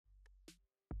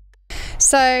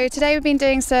So today we've been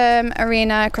doing some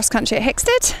arena cross country at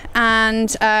Hickstead,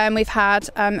 and we've had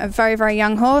a very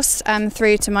young horse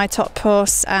through to my top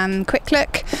horse, Quick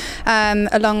Look,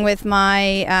 along with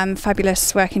my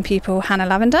fabulous working pupil Hannah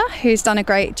Lavender, who's done a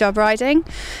great job riding.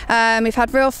 We've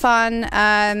had real fun.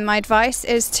 My advice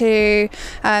is to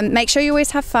make sure you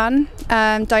always have fun.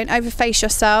 Don't overface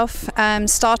yourself.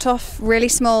 Start off really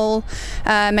small.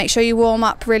 Make sure you warm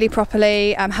up really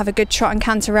properly. Have a good trot and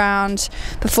canter round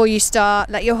before you start.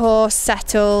 Let your horse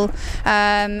settle,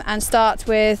 and start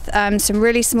with some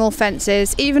really small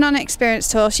fences. Even on an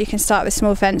experienced horse, you can start with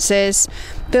small fences.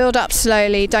 Build up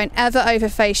slowly. Don't ever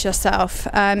overface yourself.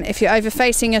 If you're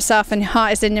overfacing yourself and your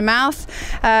heart is in your mouth,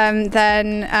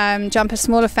 then jump a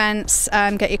smaller fence,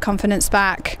 get your confidence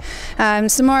back.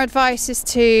 Some more advice is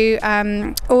to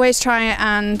always try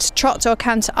and trot or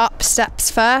canter up steps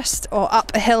first, or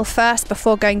up a hill first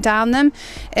before going down them.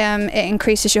 It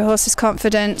increases your horse's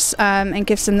confidence and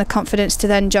gives them the confidence to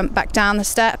then jump back down the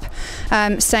step.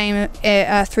 Same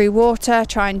through water.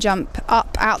 Try and jump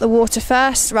up out the water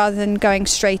first rather than going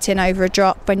straight in over a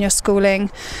drop when you're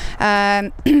schooling.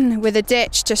 With a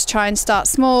ditch, just try and start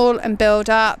small and build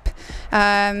up.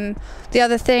 The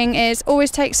other thing is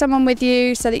always take someone with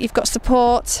you so that you've got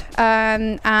support,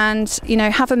 and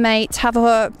have a mate,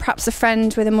 perhaps a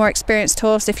friend with a more experienced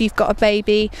horse if you've got a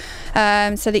baby,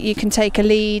 so that you can take a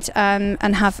lead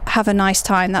and have a nice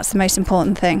time. That's the most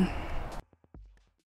important thing.